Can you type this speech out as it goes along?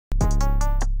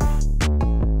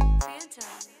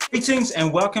Greetings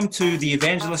and welcome to the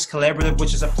Evangelist Collaborative,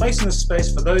 which is a place in the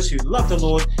space for those who love the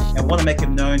Lord and want to make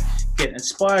Him known, get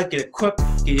inspired, get equipped,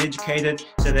 get educated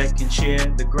so they can share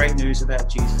the great news about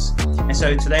Jesus. And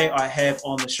so today I have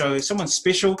on the show someone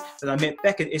special that I met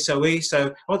back at SOE.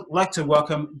 So I'd like to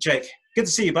welcome Jake. Good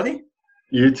to see you, buddy.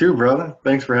 You too, brother.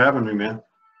 Thanks for having me, man.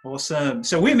 Awesome.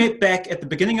 So we met back at the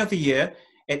beginning of the year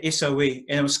at SOE,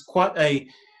 and it was quite a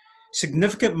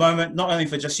significant moment, not only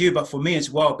for just you, but for me as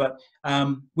well. But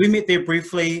we met there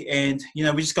briefly and,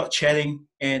 we just got chatting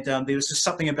and there was just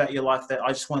something about your life that I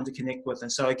just wanted to connect with. And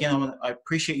so again, I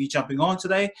appreciate you jumping on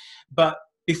today. But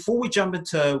before we jump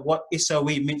into what SOE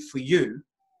meant for you,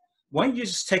 why don't you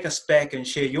just take us back and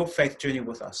share your faith journey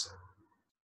with us?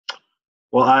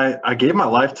 Well, I gave my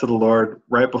life to the Lord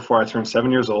right before I turned 7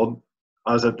 years old.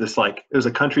 I was at this, it was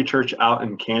a country church out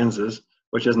in Kansas,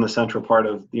 which is in the central part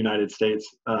of the United States,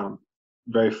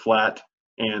 very flat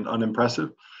and unimpressive.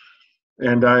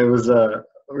 And I was, we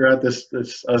were at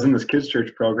I was in this kids'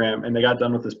 church program, and they got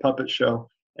done with this puppet show,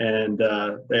 and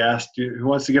they asked, who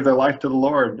wants to give their life to the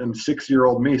Lord? And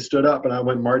 6-year-old me stood up, and I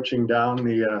went marching down to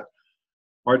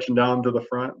the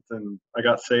front, and I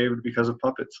got saved because of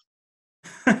puppets.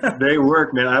 They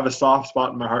work, man. I have a soft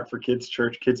spot in my heart for kids'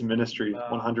 church, kids' ministry,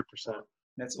 100%.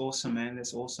 That's awesome, man.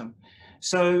 That's awesome.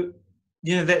 So,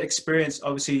 that experience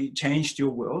obviously changed your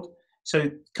world.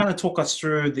 So kind of talk us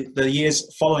through the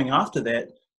years following after that,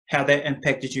 how that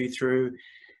impacted you through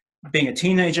being a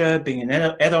teenager, being an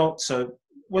adult. So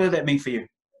what did that mean for you?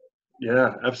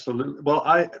 Yeah, absolutely. Well,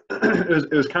 it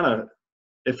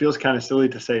feels kind of silly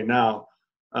to say now,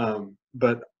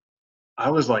 but I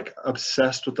was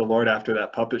obsessed with the Lord after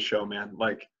that puppet show, man.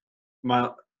 I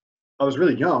was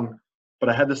really young, but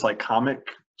I had this comic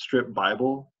strip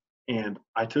Bible, and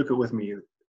I took it with me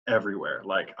everywhere.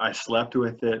 I slept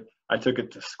with it. I took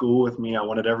it to school with me. I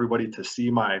wanted everybody to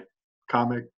see my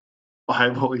comic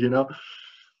Bible,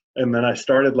 And then I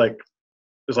started it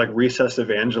was recess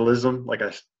evangelism.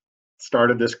 I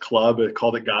started this club. I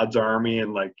called it God's Army,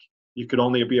 and you could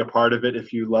only be a part of it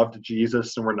if you loved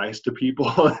Jesus and were nice to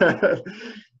people. It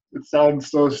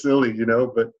sounds so silly,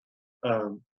 but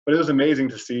it was amazing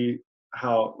to see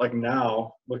how,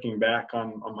 now looking back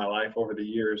on my life over the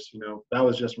years, that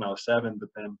was just when I was 7. But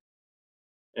then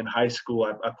in high school,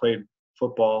 I played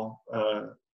football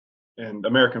and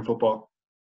American football,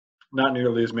 not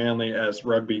nearly as manly as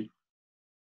rugby.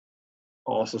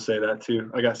 I'll also say that too.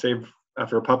 I got saved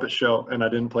after a puppet show, and I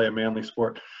didn't play a manly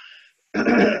sport.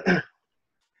 But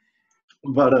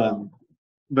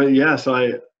yeah,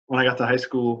 so when I got to high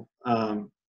school,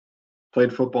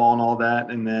 played football and all that,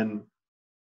 and then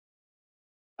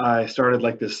I started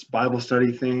this Bible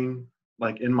study thing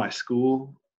in my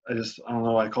school. I don't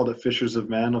know, I called it Fishers of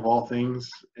Men of all things,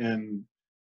 and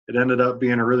it ended up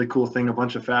being a really cool thing. A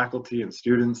bunch of faculty and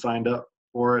students signed up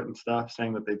for it and stuff,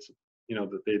 saying that they'd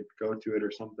go to it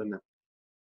or something.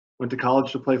 Went to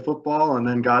college to play football, and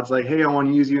then God's like, hey, I want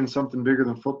to use you in something bigger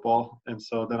than football. And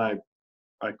so then I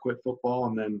quit football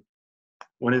and then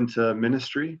went into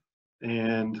ministry,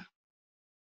 and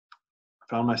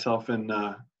found myself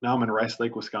now I'm in Rice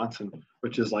Lake, Wisconsin,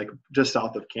 which is just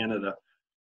south of Canada.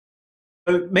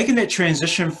 So making that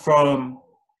transition from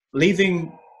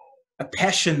leaving a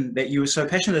passion that you were so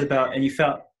passionate about and you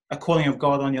felt a calling of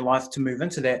God on your life to move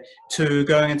into that, to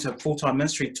going into full-time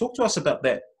ministry. Talk to us about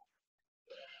that.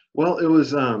 Well, it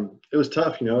was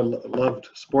tough. I loved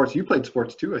sports. You played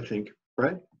sports too, I think,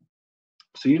 right?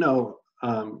 So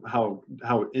how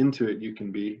into it you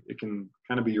can be. It can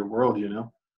kind of be your world,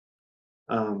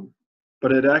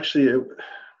 But it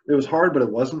was hard, but it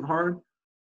wasn't hard,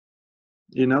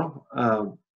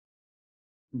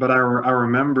 But I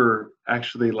remember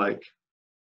actually I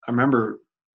remember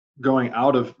going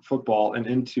out of football and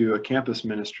into a campus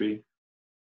ministry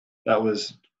that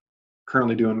was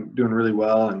currently doing really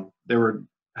well, and they were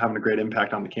having a great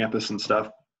impact on the campus and stuff.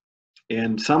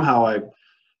 And somehow I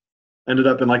ended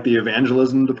up in the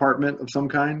evangelism department of some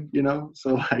kind,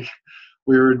 So I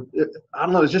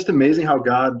don't know, it's just amazing how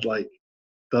God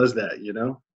does that, I don't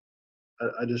know,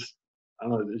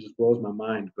 it just blows my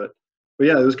mind. But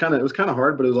yeah, it was kind of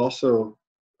hard, but it was also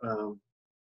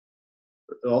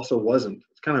wasn't.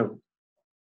 It's kind of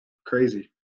crazy.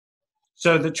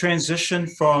 So the transition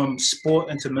from sport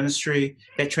into ministry,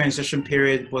 that transition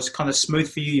period was kind of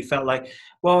smooth for you. You felt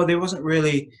there wasn't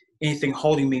really anything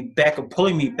holding me back or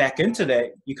pulling me back into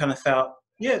that. You kind of felt,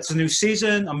 yeah, it's a new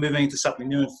season. I'm moving into something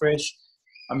new and fresh.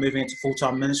 I'm moving into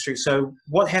full-time ministry. So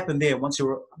what happened there once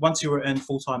you were in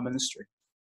full-time ministry?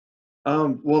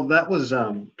 Well, that was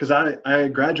because I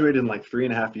graduated in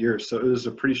 3.5 years, so it was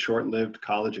a pretty short-lived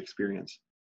college experience.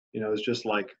 You know, it was just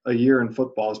like a year in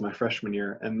football as my freshman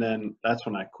year. And then that's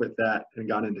when I quit that and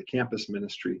got into campus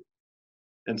ministry.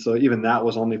 And so even that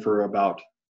was only for about,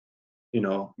 you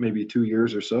know, maybe 2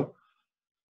 years or so.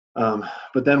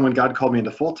 But then when God called me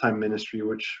into full-time ministry,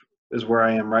 which is where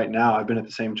I am right now, I've been at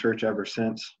the same church ever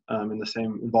since,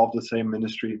 involved with the same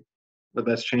ministry, but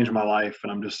that's changed my life,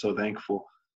 and I'm just so thankful.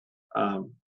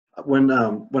 Um, when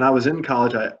I was in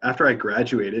college, after I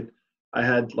graduated, I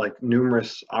had like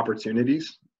numerous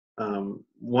opportunities.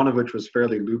 One of which was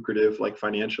fairly lucrative, like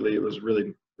financially, it was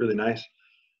really, really nice.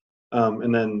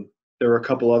 And then there were a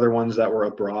couple other ones that were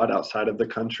abroad outside of the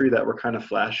country that were kind of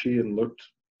flashy and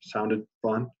sounded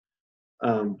fun.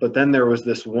 But then there was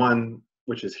this one,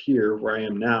 which is here where I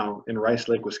am now in Rice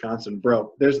Lake, Wisconsin.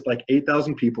 Bro, there's like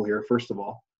 8,000 people here, first of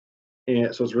all.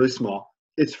 And so it's really small.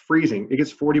 It's freezing. It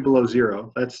gets 40 below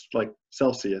zero. That's like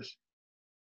Celsius.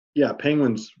 Yeah,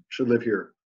 penguins should live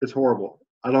here. It's horrible.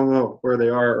 I don't know where they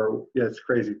are, or yeah, it's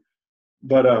crazy.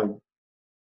 But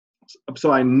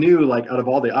so I knew, like, out of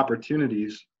all the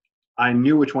opportunities, I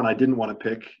knew which one I didn't want to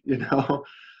pick, you know.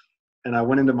 And I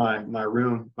went into my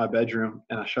room, my bedroom,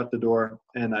 and I shut the door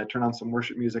and I turned on some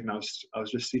worship music, and I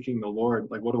was just seeking the Lord,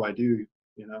 like, what do I do,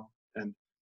 you know? And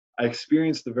I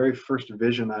experienced the very first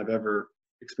vision I've ever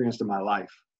experienced in my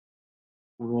life.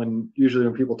 Usually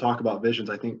when people talk about visions,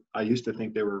 I used to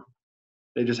think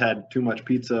they just had too much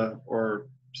pizza or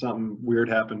something weird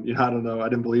happened. You know, I don't know. I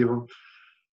didn't believe them.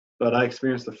 But I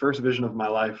experienced the first vision of my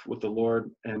life with the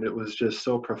Lord, and it was just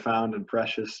so profound and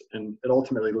precious. And it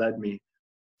ultimately led me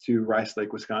to Rice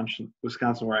Lake, Wisconsin,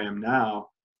 where I am now.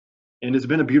 And it's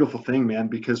been a beautiful thing, man,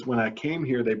 because when I came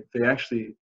here, they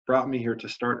actually brought me here to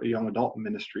start a young adult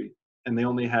ministry, and they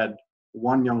only had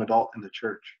one young adult in the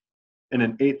church in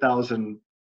an 8,000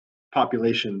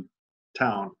 population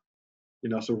town, you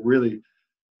know. So really,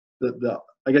 the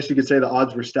I guess you could say the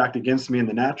odds were stacked against me in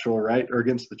the natural, right, or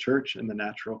against the church in the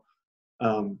natural.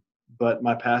 But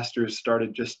my pastors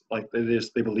started just like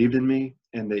they believed in me,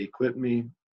 and they equipped me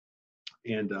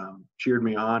and cheered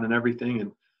me on and everything.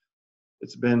 And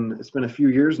it's been a few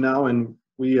years now, and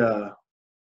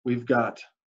we've got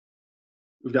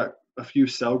a few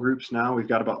cell groups now. We've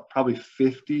got about probably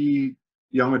 50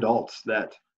 young adults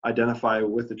that identify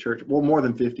with the church. Well, more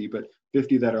than 50, but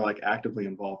 50 that are like actively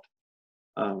involved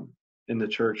in the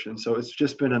church. And so it's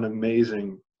just been an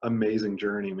amazing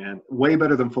journey, man. Way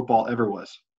better than football ever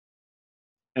was,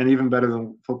 and even better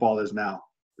than football is now.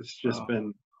 It's just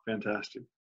been fantastic.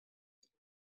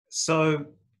 So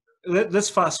let's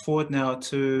fast forward now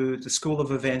to the School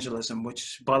of Evangelism,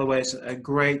 which, by the way, is a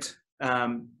great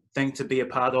thing to be a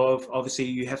part of. Obviously,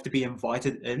 you have to be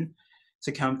invited in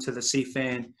to come to the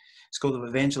CFaN School of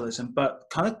Evangelism. But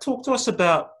kind of talk to us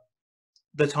about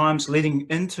the times leading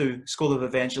into School of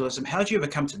Evangelism. How did you ever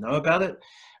come to know about it?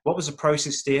 What was the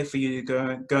process there for you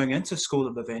going into School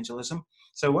of Evangelism?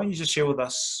 So why don't you just share with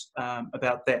us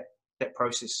about that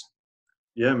process?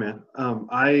 Yeah, man.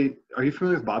 Are you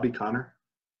familiar with Bobby Conner?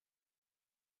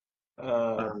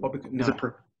 No.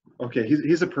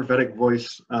 He's a prophetic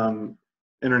voice,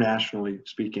 internationally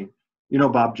speaking. You know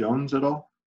Bob Jones at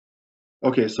all?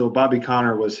 Okay, so Bobby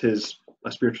Conner was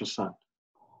a spiritual son.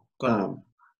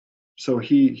 So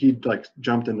he like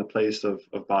jumped in the place of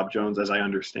Bob Jones, as I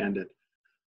understand it.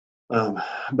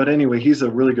 But anyway, he's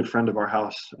a really good friend of our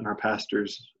house and our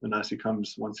pastors and us. He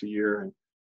comes once a year, and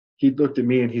he looked at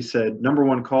me and he said, "Number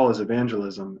one call is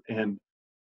evangelism." And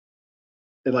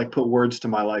it like put words to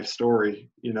my life story.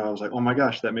 You know, I was like, oh my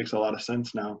gosh, that makes a lot of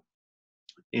sense now.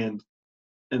 And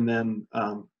then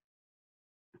I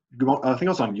think I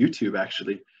was on YouTube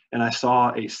actually, and I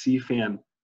saw a CFaN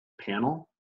panel.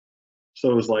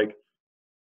 So it was like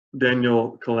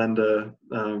Daniel Kalenda,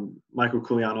 Michael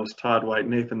Koulianos, Todd White,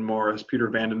 Nathan Morris, Peter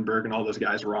Vandenberg, and all those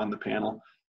guys were on the panel.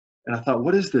 And I thought,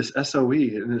 what is this SOE?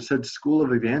 And it said School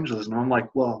of Evangelism. I'm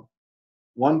like, well,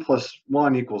 1 +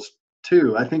 1 =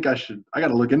 2. I think I got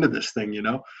to look into this thing, you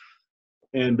know?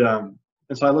 And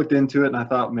so I looked into it, and I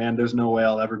thought, man, there's no way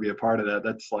I'll ever be a part of that.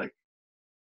 That's like,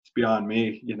 it's beyond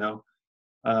me, you know?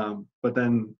 But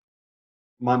then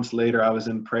months later, I was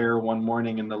in prayer one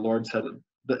morning, and the Lord said,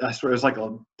 I swear, it was like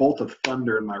a bolt of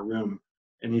thunder in my room.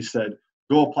 And he said,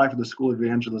 go apply for the School of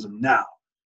Evangelism now.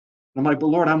 I'm like, but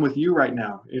Lord, I'm with you right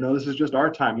now. You know, this is just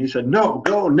our time. He said, no,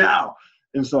 go now.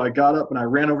 And so I got up and I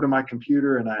ran over to my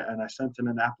computer and I sent in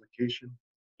an application.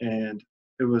 And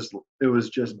it was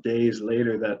just days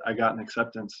later that I got an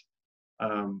acceptance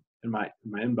in my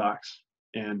inbox.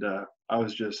 And I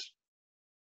was just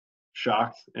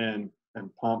shocked and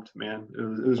pumped, man.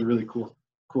 It was a really cool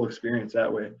experience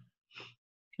that way.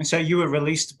 And so you were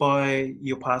released by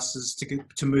your pastors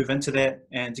to move into that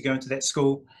and to go into that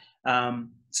school.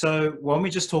 So why don't we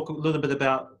just talk a little bit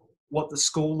about what the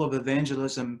School of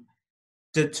Evangelism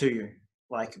did to you?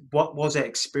 Like, what was that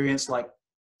experience like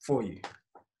for you?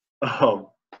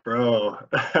 Oh, bro.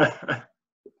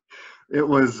 It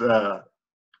was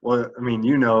well, I mean,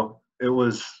 you know, it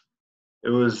was it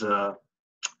was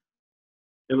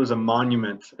a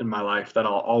monument in my life that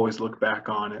I'll always look back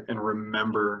on it and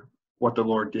remember what the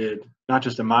Lord did, not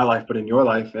just in my life, but in your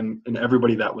life and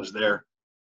everybody that was there.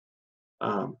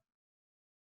 Um,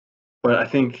 but I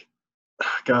think,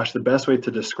 gosh, the best way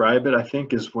to describe it, I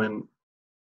think, is when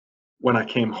I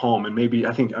came home, and maybe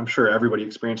I'm sure everybody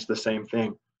experienced the same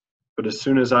thing. But as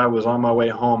soon as I was on my way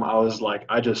home, I was like,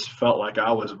 I just felt like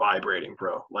I was vibrating,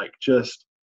 bro. Like just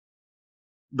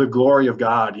the glory of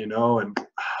God, you know, and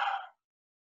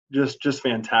just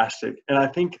fantastic. And I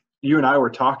think you and I were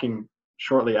talking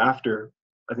shortly after.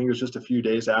 I think it was just a few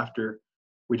days after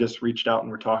we just reached out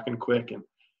and were talking quick. And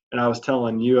I was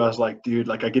telling you, I was like, dude,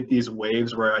 like I get these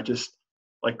waves where I just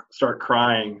like start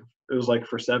crying. It was like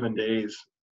for 7 days,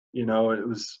 you know. It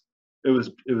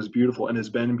was beautiful, and it's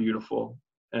been beautiful.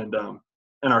 And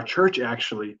our church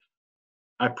actually,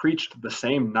 I preached the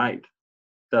same night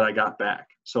that I got back.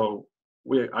 So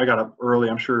I got up early.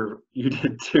 I'm sure you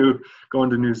did too, going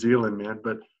to New Zealand, man.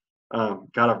 But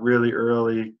got up really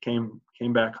early, came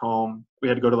back home. We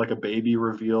had to go to like a baby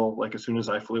reveal, like as soon as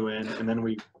I flew in, and then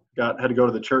we had to go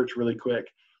to the church really quick,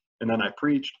 and then I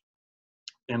preached.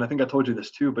 And I think I told you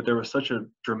this too, but there was such a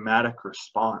dramatic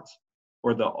response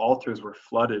where the altars were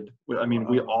flooded. I mean,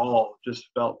 we all just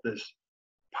felt this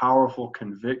powerful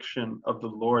conviction of the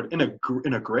Lord in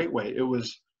a great way. It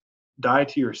was die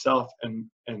to yourself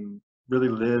and really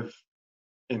live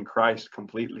in Christ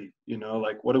completely. You know,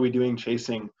 like what are we doing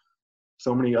chasing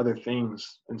so many other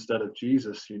things instead of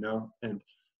Jesus? You know,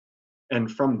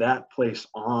 and from that place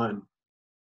on,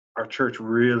 our church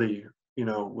really, you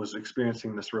know, was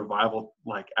experiencing this revival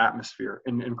like atmosphere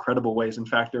in incredible ways. In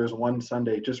fact, there was one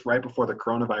Sunday just right before the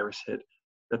coronavirus hit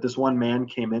that this one man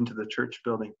came into the church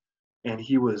building, and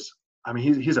he was, I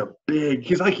mean, he's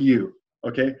like you,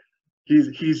 okay?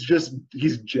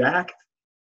 He's jacked.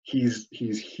 He's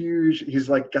huge. He's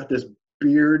like got this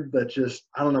beard that just,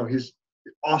 I don't know, he's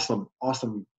awesome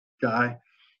guy.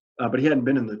 But he hadn't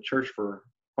been in the church for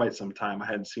quite some time. I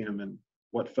hadn't seen him in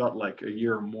what felt like a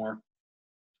year or more.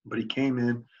 But he came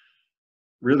in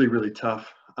really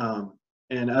tough.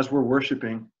 And as we're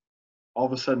worshiping, all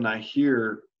of a sudden I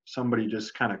hear somebody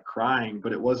just kind of crying,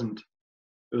 but it was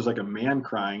like a man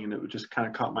crying, and it just kind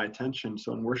of caught my attention.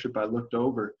 So in worship, I looked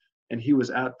over, and he was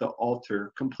at the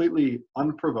altar, completely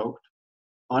unprovoked,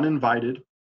 uninvited.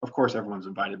 Of course, everyone's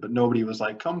invited, but nobody was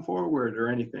like, come forward or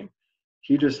anything.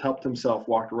 He just helped himself,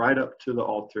 walked right up to the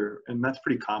altar. And that's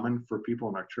pretty common for people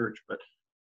in our church, but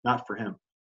not for him.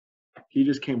 He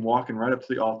just came walking right up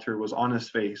to the altar, was on his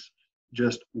face,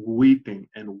 just weeping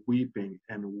and weeping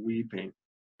and weeping.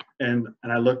 And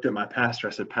I looked at my pastor.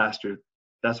 I said, Pastor,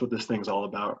 that's what this thing's all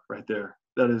about right there.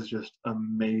 That is just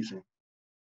amazing.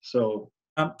 So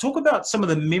Talk about some of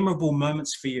the memorable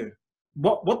moments for you.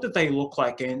 What did they look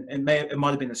like? And it might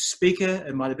have been a speaker.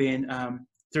 It might have been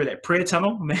through that prayer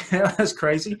tunnel. Man, that's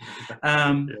crazy.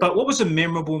 yeah. But what was a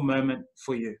memorable moment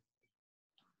for you?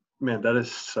 Man, that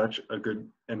is such a good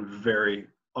and very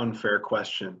unfair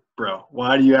question, bro.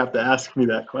 Why do you have to ask me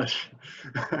that question?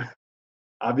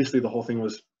 Obviously, the whole thing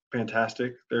was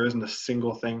fantastic. There isn't a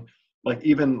single thing. Like,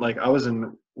 even like I was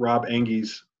in Rob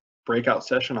Angie's breakout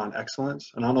session on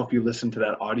excellence, and I don't know if you listened to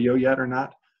that audio yet or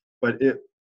not, but it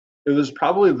was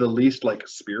probably the least like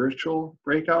spiritual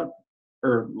breakout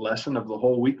or lesson of the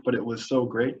whole week, but it was so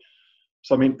great.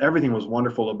 So I mean, everything was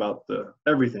wonderful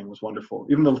everything was wonderful,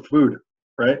 even the food,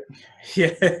 right?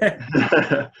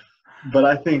 Yeah. But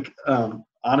I think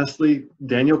honestly,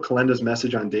 Daniel Kalenda's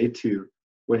message on day 2,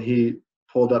 when he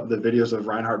pulled up the videos of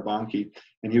Reinhard Bonnke,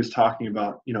 and he was talking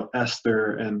about, you know,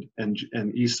 Esther and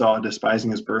Esau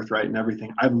despising his birthright and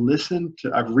everything. I've re-listened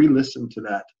to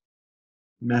that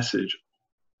message.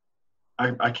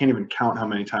 I can't even count how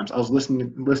many times. I was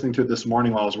listening to it this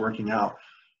morning while I was working out.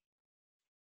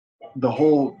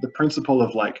 The principle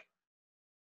of like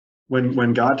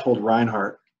when God told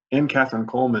Reinhardt and Catherine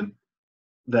Coleman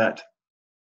that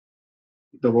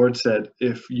the Lord said,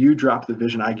 if you drop the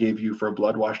vision I gave you for a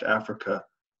blood-washed Africa,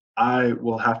 I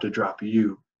will have to drop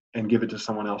you and give it to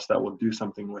someone else that will do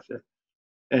something with it.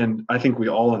 And I think we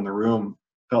all in the room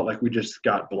felt like we just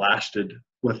got blasted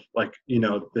with, like, you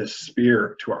know, this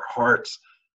spear to our hearts.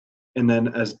 And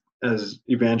then as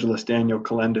evangelist Daniel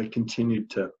Kalenda continued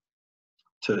to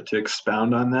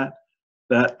expound on that,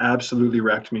 that absolutely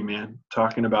wrecked me, man.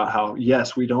 Talking about how,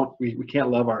 yes, we can't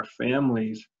love our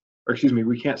families or excuse me,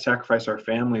 we can't sacrifice our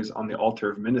families on the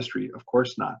altar of ministry. Of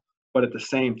course not. But at the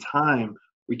same time,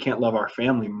 we can't love our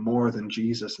family more than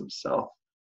Jesus himself,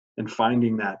 and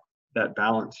finding that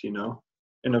balance, you know.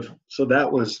 So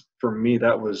that was, for me,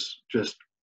 that was just,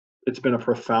 it's been a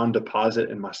profound deposit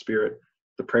in my spirit.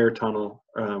 The prayer tunnel,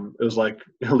 it was like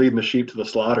leading the sheep to the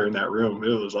slaughter in that room. It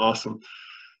was awesome.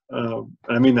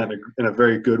 I mean that in a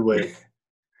very good way.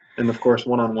 And of course,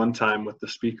 one-on-one time with the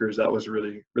speakers, that was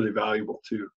really, really valuable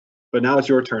too. But now it's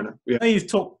your turn. I know you've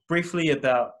talked briefly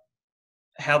about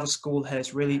how the school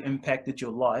has really impacted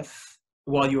your life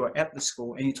while you were at the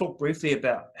school, and you talked briefly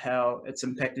about how it's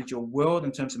impacted your world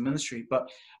in terms of ministry.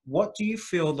 But what do you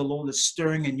feel the Lord is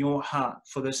stirring in your heart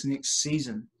for this next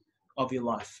season of your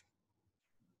life?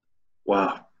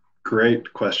 Wow,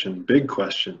 great question, big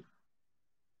question.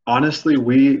 Honestly,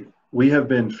 we have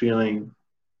been feeling,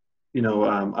 you know,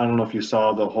 I don't know if you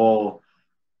saw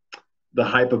the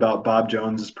hype about Bob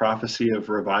Jones's prophecy of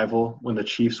revival when the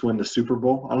Chiefs win the Super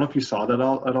Bowl. I don't know if you saw that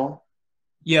at all.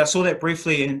 Yeah, I saw that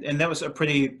briefly, and that was a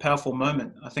pretty powerful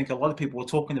moment. I think a lot of people were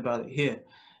talking about it here.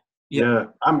 Yep. Yeah,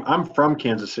 I'm from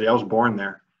Kansas City. I was born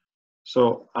there,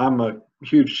 so I'm a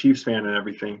huge Chiefs fan and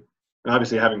everything. And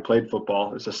obviously, having played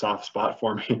football, it's a soft spot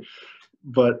for me.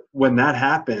 But when that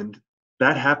happened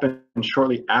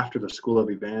shortly after the School of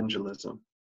Evangelism.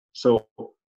 So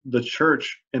the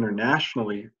church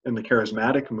internationally in the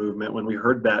charismatic movement, when we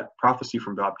heard that prophecy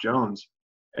from Bob Jones,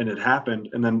 and it happened,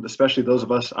 and then especially those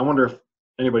of us, I wonder if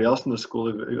anybody else in the School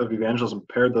of Evangelism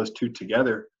paired those two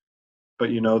together.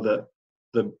 But you know,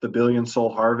 the billion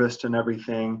soul harvest and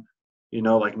everything, you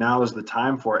know, like now is the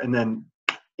time for it. And then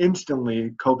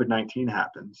instantly COVID-19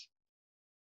 happens.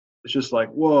 It's just like,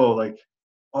 whoa, like,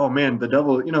 oh man, the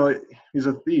devil, you know, he's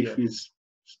a thief. Yeah. He's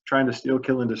trying to steal,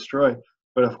 kill, and destroy.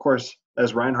 But of course,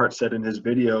 as Reinhardt said in his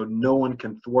video, no one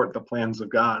can thwart the plans of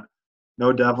God.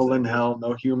 No devil in hell,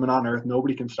 no human on earth,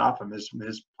 nobody can stop him.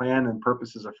 His plan and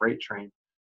purpose is a freight train.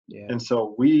 Yeah. And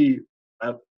so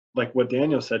like what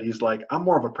Daniel said, he's like, I'm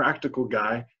more of a practical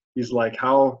guy. He's like,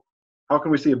 how can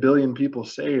we see 1 billion people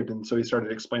saved? And so he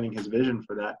started explaining his vision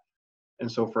for that. And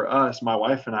so for us, my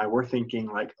wife and I, we're thinking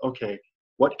like, okay,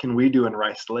 what can we do in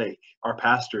Rice Lake? Our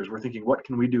pastors, we're thinking, what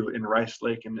can we do in Rice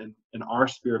Lake and in our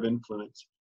sphere of influence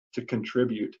to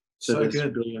contribute to this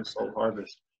billion soul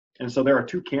harvest? And so there are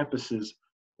 2 campuses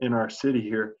in our city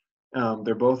here.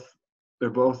 They're both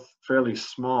fairly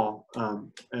small,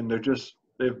 and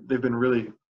they've been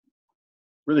really,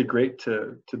 really great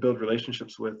to build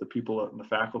relationships with the people in the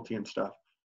faculty and stuff.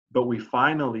 But we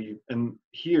finally, and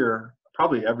here,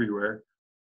 probably everywhere,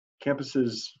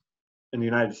 campuses in the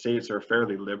United States are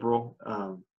fairly liberal,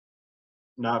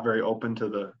 not very open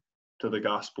to the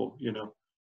gospel, you know.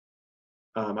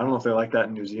 I don't know if they're like that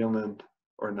in New Zealand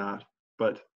or not,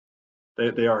 but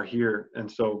they are here. And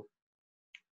so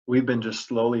we've been just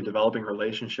slowly developing a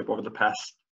relationship over the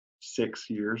past 6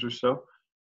 years or so.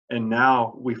 And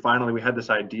now we had this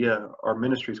idea. Our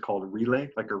ministry is called Relay,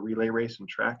 like a relay race and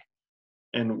track.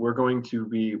 And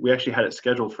we actually had it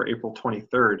scheduled for April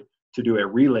 23rd to do a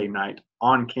relay night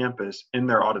on campus in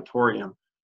their auditorium.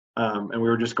 And we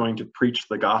were just going to preach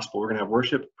the gospel. We're going to have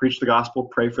worship, preach the gospel,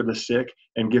 pray for the sick,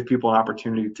 and give people an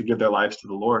opportunity to give their lives to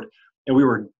the Lord. And we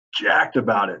were jacked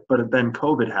about it. But then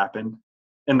COVID happened.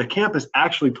 And the campus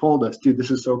actually told us, dude,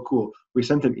 this is so cool. We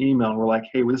sent an email and we're like,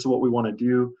 hey, this is what we want to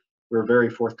do. We're very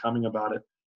forthcoming about it.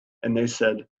 And they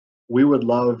said, we would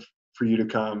love for you to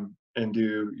come and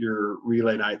do your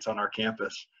relay nights on our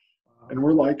campus. And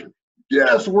we're like,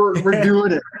 yes, we're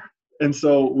doing it. And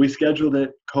so we scheduled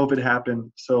it. COVID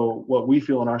happened. So what we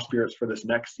feel in our spirits for this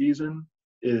next season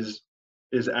is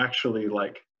actually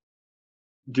like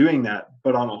doing that,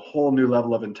 but on a whole new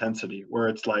level of intensity, where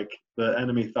it's like the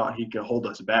enemy thought he could hold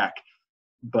us back,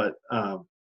 but that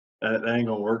ain't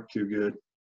gonna work too good.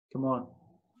 Come on,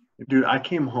 dude. I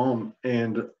came home,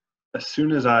 and as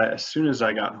soon as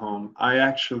I got home, I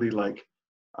actually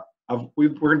we're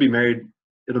gonna be married.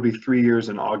 It'll be 3 years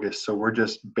in August, so we're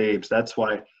just babes. That's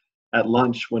why at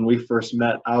lunch when we first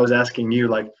met, I was asking you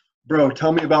like, bro,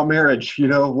 tell me about marriage. You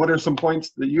know, what are some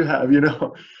points that you have? You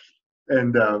know,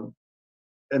 and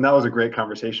that was a great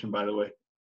conversation, by the way.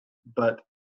 But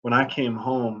when I came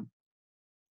home,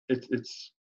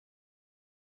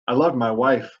 I loved my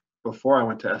wife before I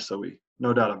went to SOE,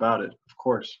 no doubt about it, of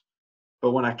course.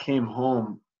 But when I came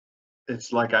home,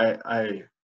 it's like I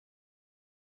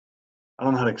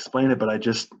don't know how to explain it, but I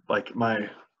just like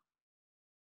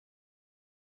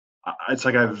it's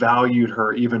like I valued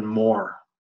her even more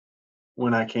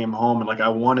when I came home, and like I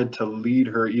wanted to lead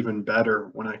her even better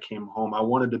when I came home. I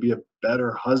wanted to be a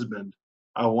better husband.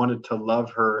 I wanted to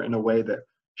love her in a way that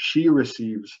she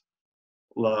receives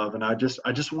love. And I just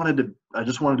wanted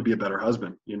to be a better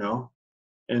husband,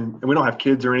 and we don't have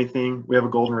kids or anything. We have a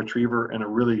golden retriever and a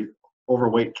really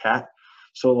overweight cat.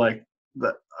 So like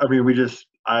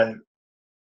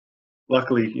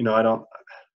luckily, I don't,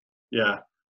 yeah,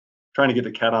 trying to get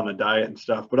the cat on a diet and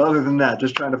stuff. But other than that,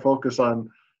 just trying to focus on,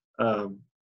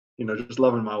 just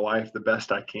loving my wife the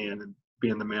best I can and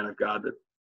being the man of God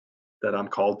that I'm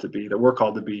called to be, that we're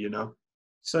called to be,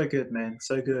 So good, man.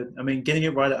 So good. I mean, getting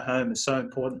it right at home is so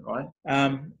important, right?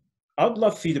 I'd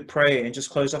love for you to pray and just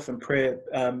close off in prayer.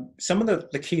 Some of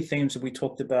the key themes that we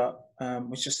talked about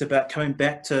was just about coming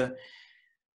back to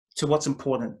what's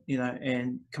important,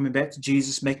 and coming back to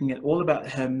Jesus, making it all about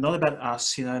him, not about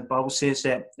us. The Bible says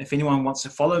that if anyone wants to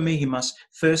follow me, he must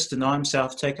first deny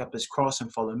himself, take up his cross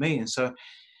and follow me. And so,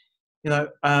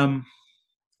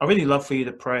 I really love for you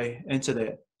to pray into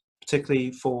that,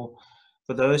 particularly for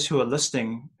those who are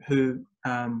listening, who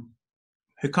kind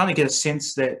of get a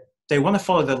sense that they want to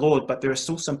follow the Lord, but there are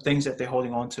still some things that they're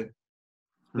holding on to.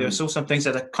 There are still some things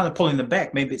that are kind of pulling them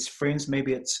back. Maybe it's friends,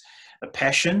 maybe it's a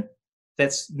passion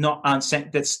that's not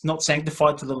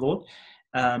sanctified to the Lord.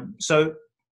 So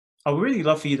I would really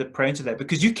love for you to pray into that,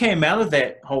 because you came out of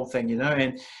that whole thing,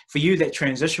 and for you that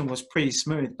transition was pretty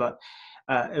smooth, but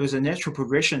it was a natural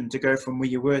progression to go from where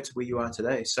you were to where you are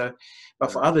today. So,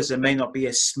 but for others, it may not be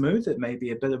as smooth. It may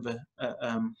be a bit of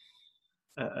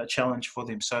a challenge for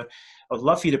them. So I'd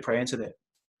love for you to pray into that.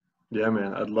 Yeah,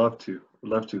 man, I'd love to.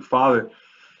 Father,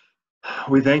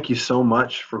 we thank you so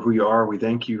much for who you are. We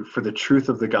thank you for the truth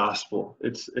of the gospel.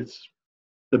 It's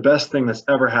the best thing that's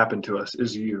ever happened to us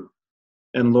is you.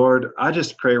 And Lord, I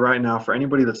just pray right now for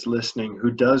anybody that's listening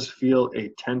who does feel a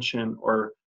tension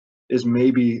or is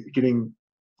maybe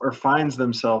or finds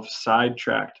themselves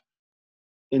sidetracked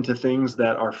into things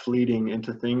that are fleeting,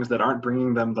 into things that aren't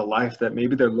bringing them the life that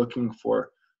maybe they're looking for.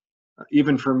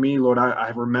 Even for me, Lord, I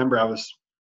remember I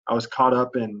was caught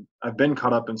up in, I've been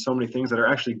caught up in so many things that are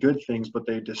actually good things, but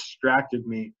they distracted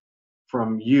me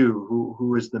from you,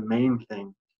 who is the main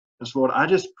thing. And so, Lord, I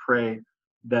just pray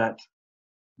that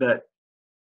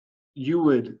you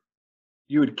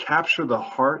would capture the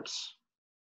hearts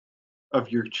of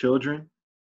your children,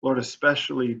 Lord,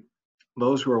 especially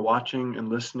those who are watching and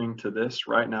listening to this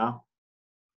right now.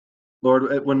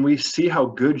 Lord, when we see how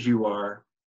good you are,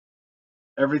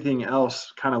 everything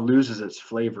else kind of loses its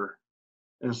flavor.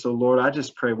 And so, Lord,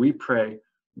 we pray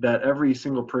that every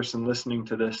single person listening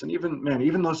to this, and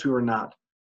even those who are not,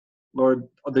 Lord,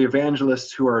 the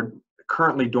evangelists who are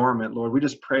currently dormant, Lord, we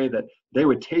just pray that they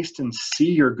would taste and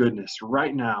see your goodness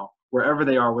right now, wherever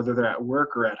they are, whether they're at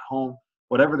work or at home,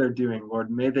 whatever they're doing,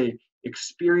 Lord, may they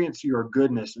experience your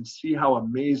goodness and see how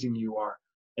amazing you are.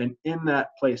 And in that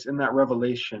place, in that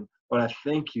revelation, Lord, I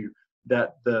thank you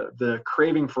that the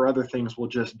craving for other things will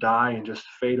just die and just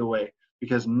fade away,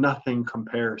 because nothing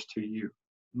compares to you.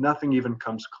 Nothing even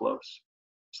comes close.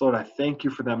 So Lord, I thank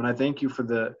you for them. And I thank you for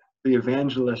the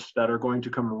evangelists that are going to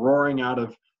come roaring out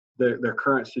of their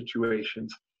current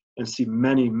situations and see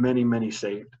many, many, many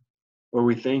saved. Lord,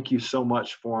 we thank you so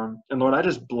much for them. And Lord, I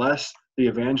just bless the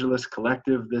Evangelist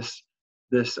Collective,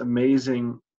 this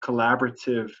amazing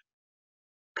collaborative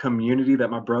community that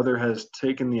my brother has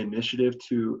taken the initiative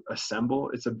to assemble.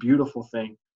 It's a beautiful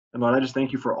thing. And Lord, I just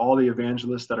thank you for all the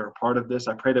evangelists that are a part of this.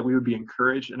 I pray that we would be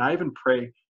encouraged. And I even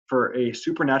pray for a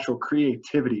supernatural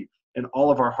creativity in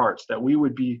all of our hearts, that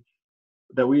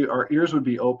our ears would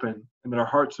be open and that our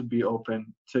hearts would be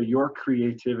open to your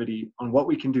creativity on what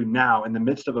we can do now in the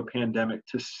midst of a pandemic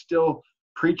to still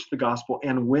preach the gospel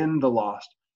and win the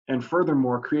lost. And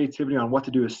furthermore, creativity on what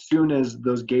to do as soon as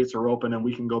those gates are open and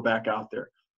we can go back out there.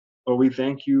 Lord, we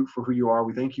thank you for who you are.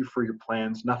 We thank you for your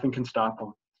plans. Nothing can stop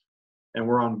them. And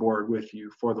we're on board with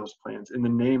you for those plans. In the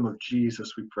name of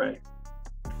Jesus, we pray.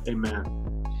 Amen.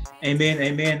 Amen.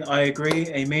 Amen. I agree.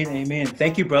 Amen. Amen.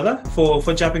 Thank you, brother, for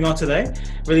jumping on today.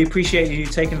 Really appreciate you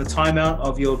taking the time out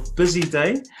of your busy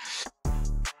day